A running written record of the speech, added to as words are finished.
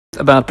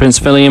About Prince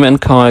William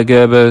and Kaia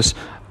Gerber's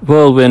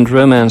whirlwind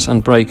romance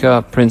and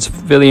breakup. Prince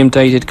William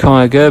dated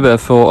Kaia Gerber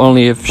for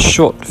only a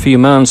short few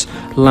months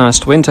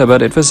last winter,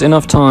 but it was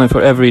enough time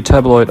for every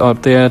tabloid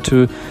out there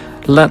to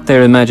let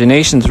their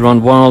imaginations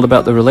run wild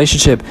about the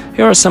relationship.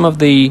 Here are some of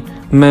the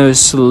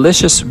most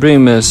salacious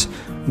rumors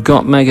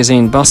Got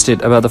magazine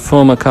busted about the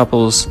former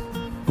couple's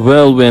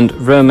whirlwind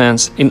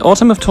romance. In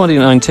autumn of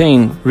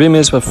 2019,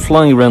 rumors were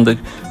flying around the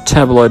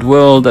tabloid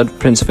world that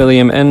Prince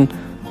William and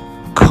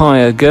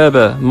Kaia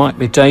Gerber might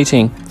be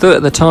dating, though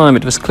at the time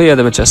it was clear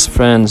they were just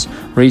friends.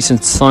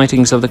 Recent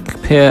sightings of the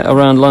pair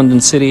around London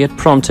City had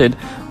prompted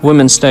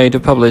Women's Day to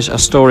publish a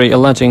story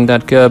alleging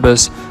that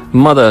Gerber's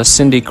mother,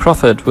 Cindy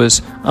Crawford,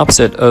 was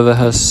upset over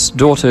her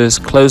daughter's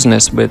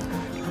closeness with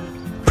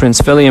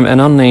Prince William. An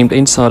unnamed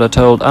insider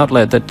told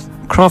outlet that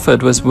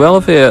Crawford was well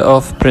aware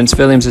of Prince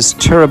William's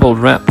terrible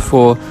rap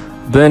for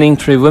burning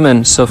through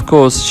women, so of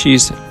course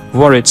she's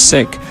worried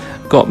sick.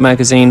 Got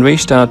magazine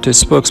reached out to a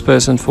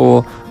spokesperson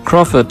for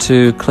Crawford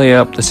to clear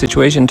up the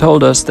situation,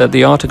 told us that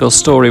the article's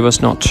story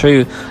was not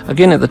true.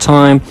 Again, at the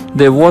time,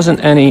 there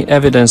wasn't any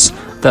evidence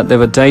that they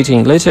were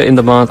dating. Later in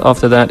the month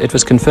after that, it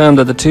was confirmed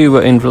that the two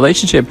were in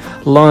relationship.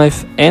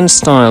 Life and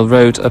Style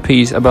wrote a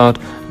piece about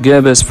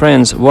Gerber's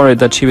friends worried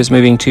that she was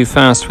moving too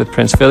fast with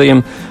Prince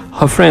William.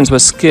 Her friends were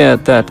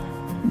scared that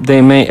they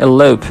may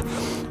elope.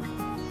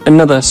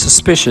 Another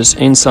suspicious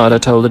insider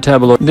told the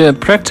tabloid they're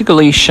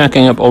practically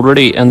shacking up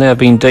already and they have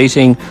been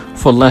dating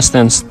for less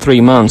than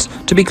 3 months.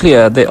 To be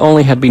clear, they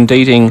only had been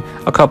dating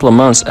a couple of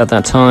months at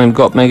that time,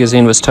 Got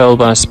magazine was told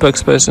by a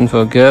spokesperson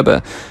for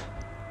Gerber,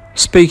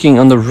 speaking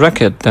on the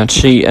record that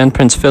she and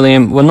Prince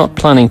William were not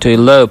planning to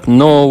elope,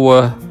 nor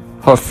were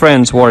her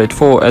friends worried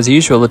for. As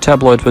usual, the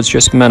tabloid was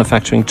just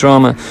manufacturing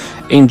drama.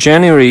 In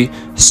January,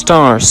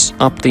 stars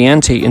upped the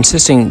ante,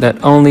 insisting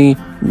that only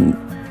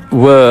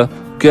were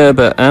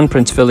Gerber and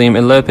Prince William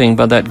eloping,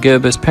 but that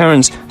Gerber's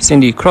parents,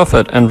 Cindy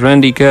Crawford and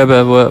Randy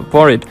Gerber, were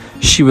worried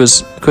she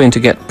was going to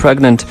get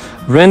pregnant.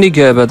 Randy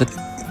Gerber, the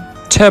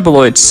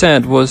tabloid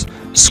said, was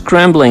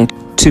scrambling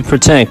to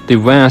protect the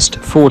vast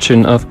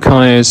fortune of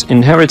Kaia's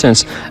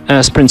inheritance,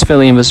 as Prince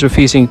William was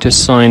refusing to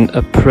sign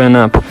a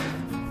prenup.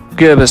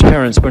 Gerber's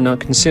parents were now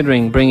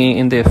considering bringing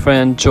in their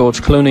friend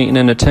George Clooney in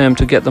an attempt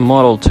to get the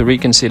model to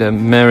reconsider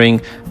marrying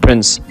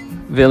Prince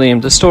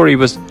William. The story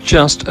was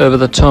just over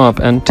the top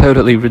and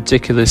totally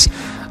ridiculous.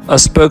 A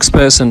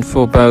spokesperson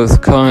for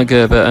both Kaia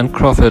Gerber and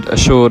Crawford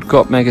assured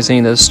Got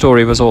magazine that the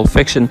story was all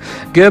fiction.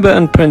 Gerber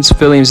and Prince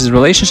William's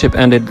relationship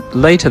ended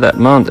later that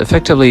month,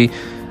 effectively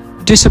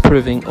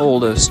disapproving all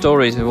those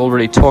stories we've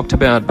already talked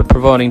about, but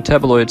providing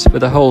tabloids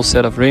with a whole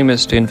set of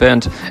rumors to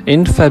invent.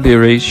 In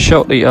February,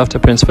 shortly after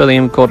Prince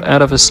William got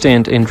out of a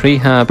stint in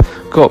rehab,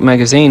 Got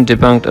magazine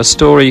debunked a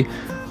story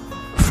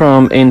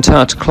from In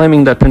Touch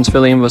claiming that Prince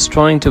William was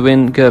trying to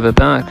win Gerber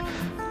back.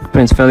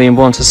 Prince William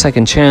wants a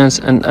second chance,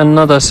 and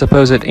another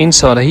supposed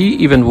insider, he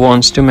even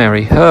wants to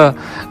marry her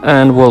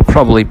and will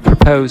probably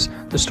propose.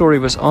 The story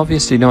was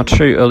obviously not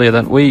true. Earlier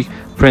that week,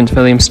 Prince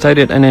William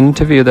stated in an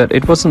interview that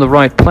it wasn't the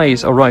right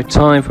place or right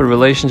time for a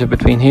relationship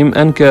between him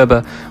and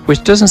Gerber,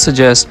 which doesn't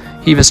suggest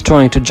he was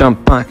trying to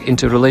jump back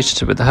into a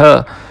relationship with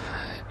her.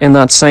 In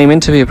that same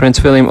interview,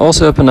 Prince William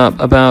also opened up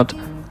about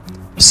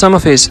some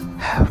of his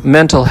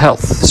mental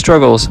health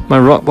struggles. My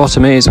rock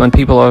bottom is when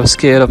people are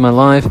scared of my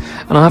life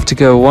and I have to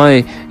go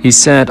away. He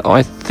said,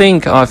 I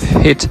think I've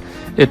hit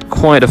it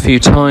quite a few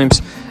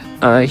times.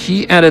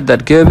 He added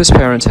that Gerber's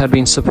parents had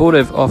been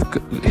supportive of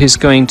his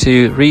going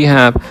to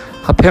rehab.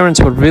 Her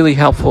parents were really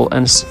helpful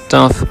and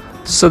stuff,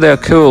 so they're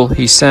cool,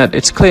 he said.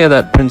 It's clear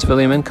that Prince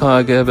William and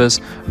Kaia Gerber's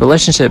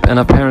relationship and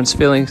her parents'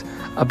 feelings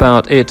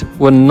about it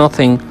were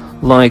nothing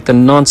like the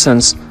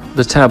nonsense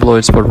the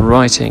tabloids were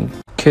writing.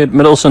 Kate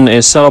Middleton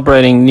is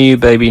celebrating new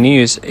baby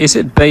news. Is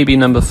it baby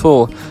number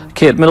 4?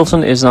 Kate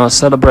Middleton is now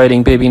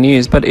celebrating baby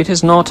news, but it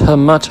is not her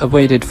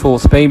much-awaited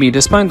 4th baby.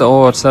 Despite the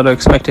odds that are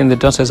expecting the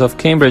Duchess of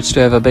Cambridge to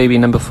have a baby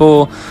number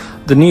 4,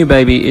 the new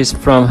baby is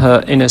from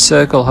her inner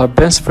circle. Her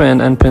best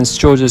friend and Prince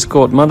George's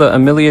godmother,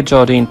 Amelia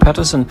Jardine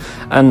Patterson,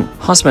 and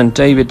husband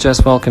David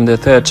just welcomed their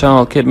 3rd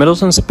child. Kate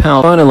Middleton's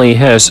pal finally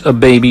has a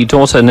baby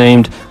daughter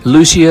named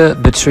Lucia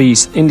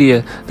Beatrice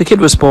India. The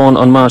kid was born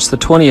on March the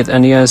 20th,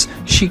 and yes,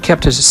 she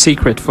kept it a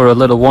secret for a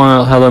little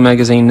while. Hello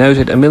magazine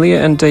noted Amelia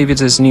and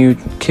David's new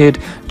kid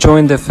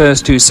joined their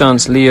first 2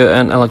 sons, Leo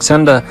and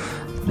Alexander.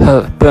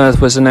 Her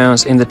birth was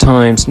announced in the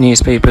Times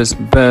newspaper's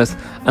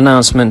birth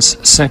announcements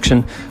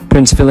section.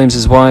 Prince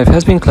William's wife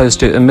has been close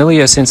to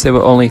Amelia since they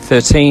were only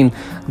 13.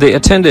 They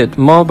attended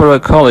Marlborough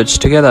College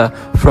together.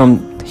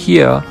 From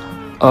here,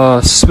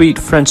 a sweet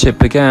friendship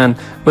began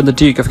when the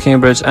Duke of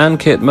Cambridge and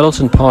Kate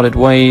Middleton parted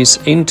ways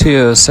in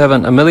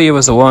 2007. Amelia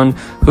was the one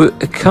who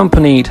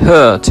accompanied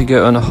her to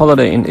go on a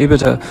holiday in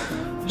Ibiza.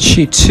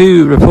 She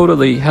too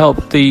reportedly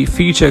helped the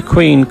future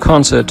Queen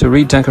consort to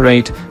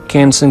redecorate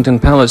Kensington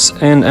Palace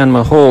and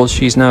Anma Hall.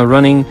 She's now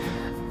running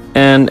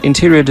an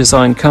interior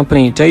design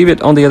company.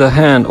 David, on the other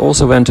hand,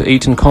 also went to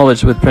Eton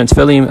College with Prince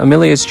William.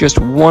 Amelia is just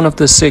one of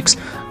the 6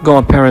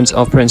 godparents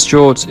of Prince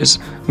George, is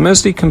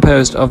mostly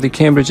composed of the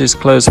Cambridge's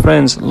close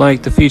friends,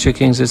 like the future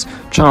king's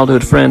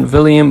childhood friend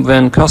William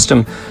Van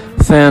Custom.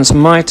 Fans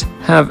might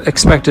have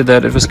expected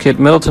that it was Kate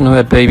Middleton who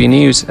had baby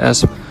news,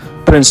 as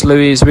Prince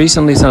Louis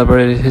recently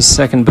celebrated his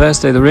 2nd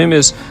birthday. The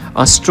rumors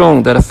are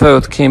strong that a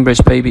 4th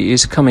Cambridge baby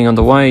is coming on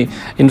the way.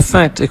 In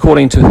fact,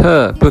 according to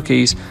her,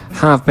 bookies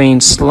have been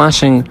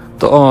slashing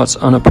the odds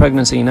on a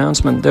pregnancy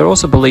announcement. There are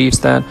also beliefs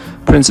that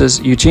Princess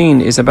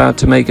Eugene is about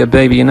to make a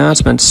baby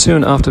announcement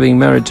soon after being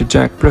married to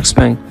Jack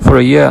Brooksbank for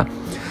a year.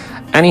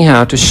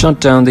 Anyhow, to shut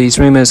down these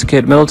rumors,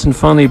 Kate Middleton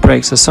finally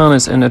breaks the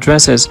silence and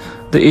addresses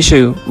the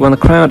issue when the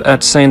crowd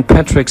at St.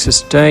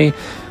 Patrick's Day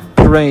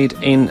parade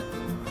in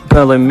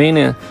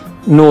Ballymena,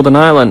 Northern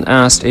Ireland,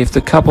 asked if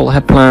the couple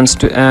had plans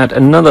to add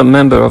another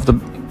member of the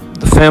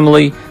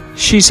family.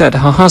 She said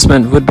her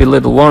husband would be a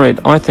little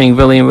worried. I think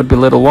William would be a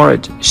little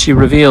worried, she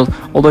revealed,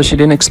 although she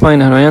didn't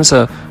explain her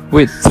answer.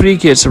 With 3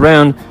 kids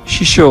around,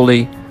 she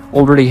surely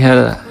already had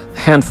a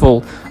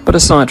handful. But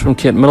aside from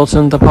Kate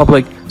Middleton, the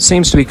public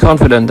seems to be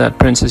confident that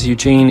Princess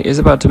Eugene is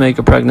about to make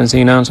a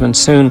pregnancy announcement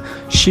soon.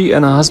 She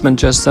and her husband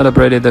just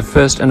celebrated their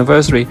 1st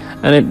anniversary,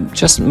 and it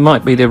just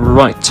might be the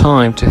right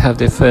time to have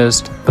their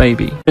first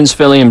baby. Prince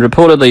William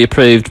reportedly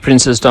approved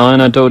Princess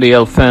Diana Dodi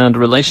El-Fahd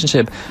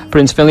relationship.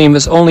 Prince William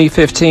was only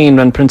 15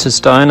 when Princess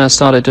Diana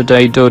started to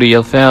date Dodi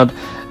El-Fahd.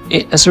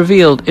 As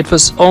revealed, it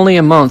was only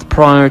a month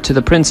prior to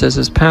the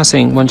princess's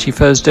passing when she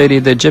first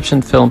dated the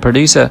Egyptian film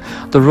producer.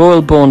 The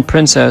royal-born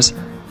princess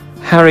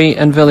Harry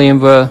and William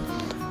were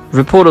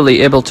reportedly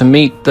able to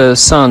meet the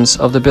sons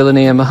of the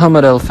billionaire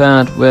Mohammed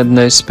El-Fahd when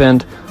they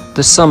spent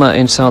the summer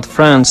in South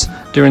France.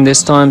 During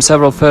this time,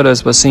 several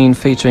photos were seen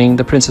featuring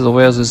the Princess of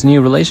Wales's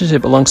new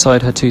relationship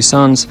alongside her 2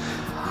 sons.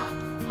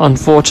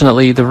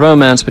 Unfortunately, the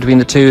romance between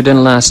the two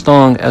didn't last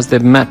long, as they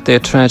met their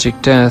tragic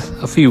death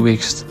a few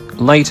weeks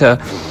later.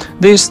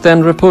 This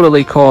then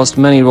reportedly caused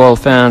many royal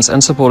fans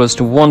and supporters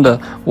to wonder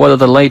whether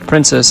the late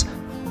princess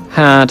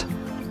had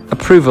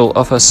approval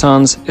of her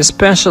sons,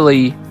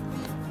 especially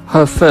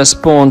her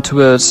firstborn,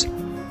 towards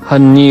her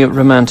new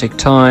romantic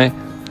tie.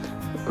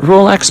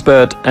 Royal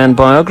expert and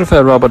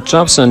biographer Robert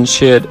Jobson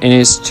shared in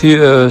his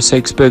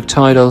 2006 book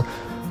titled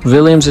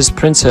William's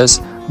Princess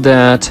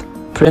that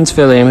Prince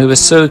William, who was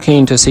so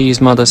keen to see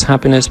his mother's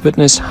happiness,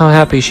 witnessed how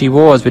happy she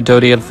was with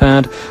Dodi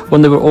El-Fahd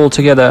when they were all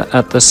together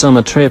at the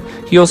summer trip.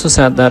 He also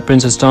said that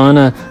Princess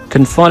Diana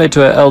confided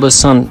to her eldest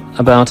son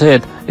about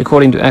it,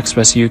 according to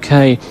Express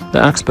UK.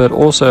 The expert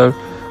also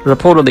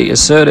reportedly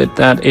asserted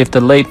that if the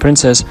late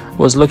princess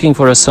was looking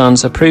for her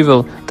son's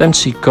approval, then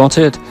she got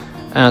it.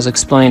 As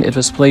explained, it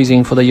was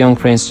pleasing for the young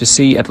prince to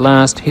see at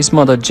last his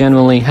mother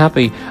genuinely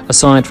happy.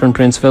 Aside from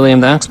Prince William,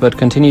 the expert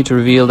continued to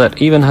reveal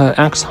that even her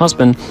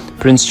ex-husband,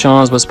 Prince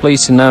Charles, was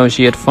pleased to know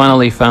she had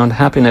finally found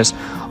happiness.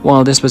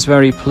 While this was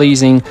very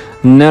pleasing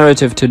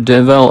narrative to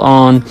dwell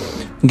on,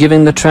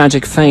 given the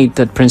tragic fate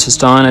that Princess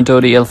Diana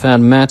Dodi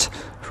El-Fahd met,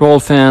 royal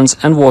fans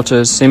and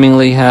watchers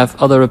seemingly have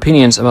other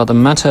opinions about the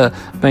matter.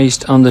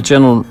 Based on the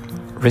general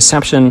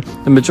reception,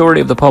 the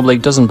majority of the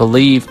public doesn't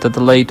believe that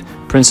the late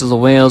Princess of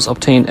Wales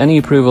obtained any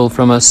approval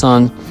from her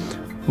son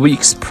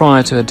weeks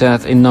prior to her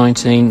death in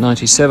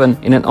 1997.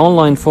 In an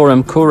online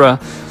forum, Quora,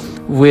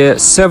 where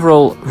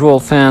several royal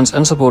fans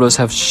and supporters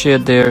have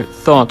shared their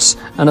thoughts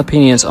and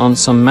opinions on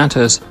some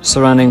matters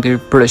surrounding the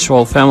British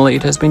royal family,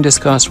 it has been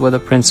discussed whether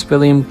Prince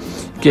William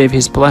gave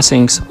his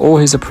blessings or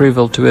his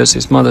approval towards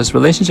his mother's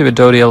relationship with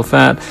Dodi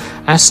El-Fahd.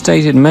 As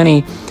stated,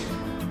 many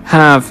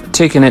have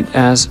taken it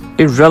as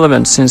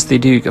irrelevant since the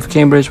Duke of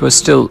Cambridge was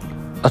still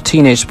a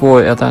teenage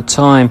boy at that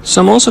time.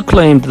 Some also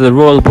claimed that the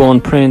royal-born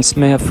prince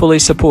may have fully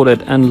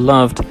supported and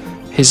loved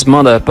his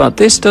mother, but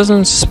this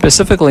doesn't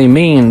specifically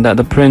mean that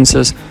the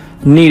princess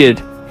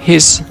needed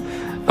his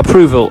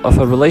approval of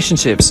her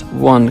relationships,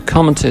 one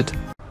commented.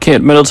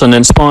 Kate Middleton,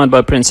 inspired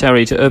by Prince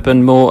Harry to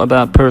open more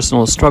about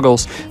personal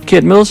struggles.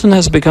 Kate Middleton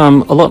has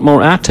become a lot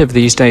more active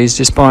these days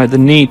despite the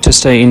need to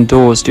stay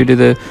indoors due to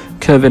the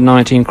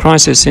COVID-19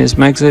 crisis. Since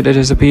Brexit, it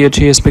has appeared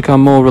she has become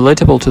more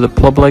relatable to the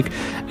public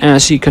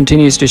as she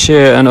continues to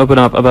share and open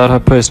up about her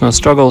personal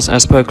struggles.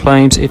 As per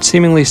claims, it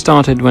seemingly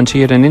started when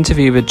she had an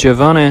interview with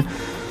Giovanna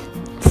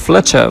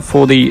Fletcher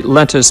for the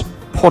latest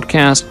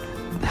podcast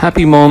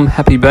Happy Mom,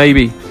 Happy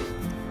Baby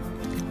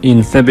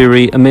in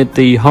February. Amid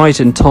the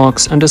heightened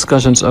talks and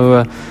discussions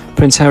over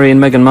Prince Harry and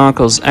Meghan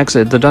Markle's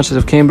exit, the Duchess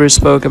of Cambridge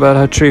spoke about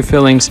her true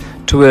feelings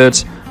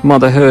towards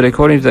motherhood,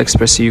 according to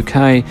Express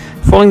UK.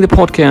 Following the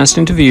podcast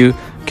interview,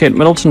 Kate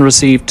Middleton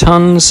received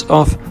tons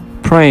of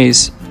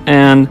praise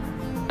and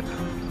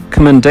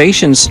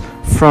commendations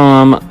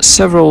from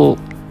several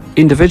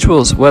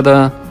individuals,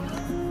 whether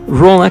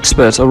Royal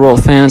experts or royal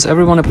fans,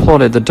 everyone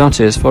applauded the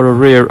Duchess for her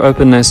rare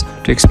openness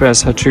to express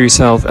her true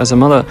self as a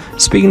mother.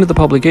 Speaking to the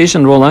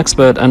publication, royal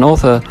expert and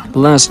author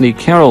Leslie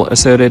Carroll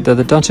asserted that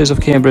the Duchess of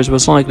Cambridge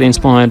was likely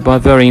inspired by a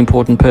very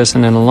important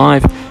person in her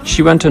life.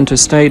 She went on to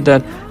state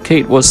that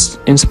Kate was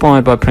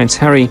inspired by Prince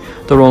Harry.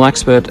 The royal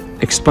expert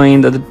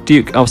explained that the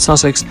Duke of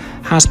Sussex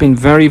has been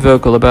very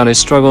vocal about his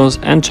struggles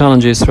and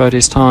challenges throughout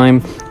his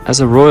time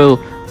as a royal.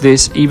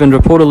 This even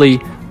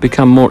reportedly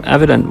become more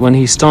evident when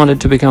he started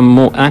to become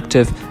more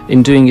active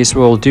in doing his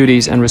royal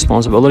duties and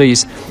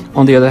responsibilities.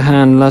 On the other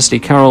hand,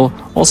 Leslie Carroll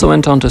also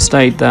went on to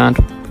state that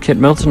Kate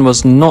Middleton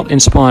was not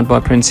inspired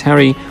by Prince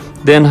Harry.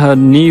 Then her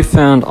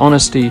newfound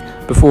honesty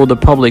before the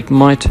public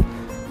might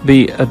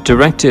be a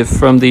directive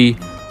from the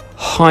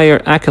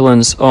higher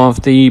echelons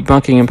of the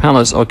Buckingham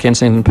Palace or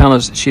Kensington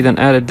Palace. She then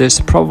added this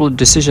probable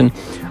decision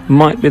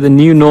might be the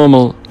new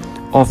normal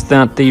of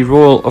that the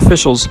royal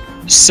officials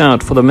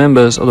sought for the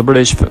members of the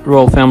British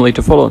royal family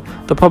to follow.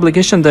 The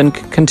publication then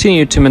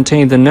continued to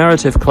maintain the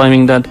narrative,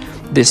 claiming that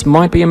this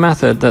might be a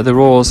method that the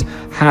royals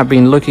have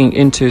been looking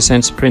into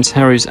since Prince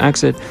Harry's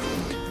exit,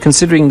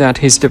 considering that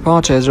his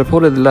departure has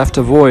reportedly left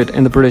a void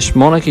in the British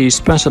monarchy,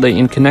 especially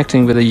in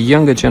connecting with the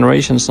younger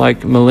generations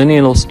like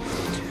millennials.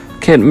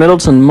 Kate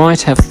Middleton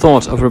might have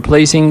thought of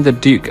replacing the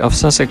Duke of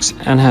Sussex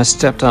and has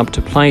stepped up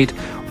to plate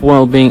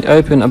while being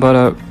open about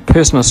her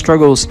personal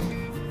struggles.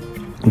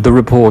 The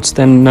reports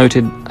then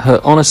noted her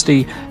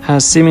honesty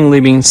has seemingly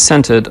been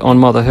centered on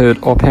motherhood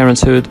or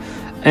parenthood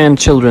and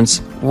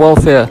children's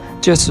welfare.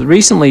 Just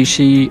recently,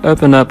 she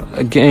opened up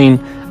again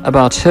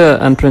about her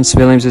and Prince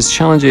William's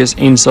challenges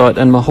inside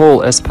and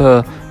Mahal. As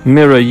per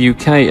Mirror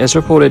UK, as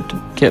reported,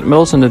 Kate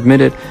Middleton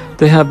admitted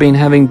they have been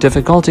having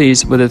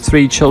difficulties with their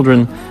 3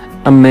 children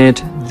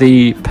amid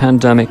the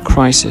pandemic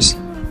crisis.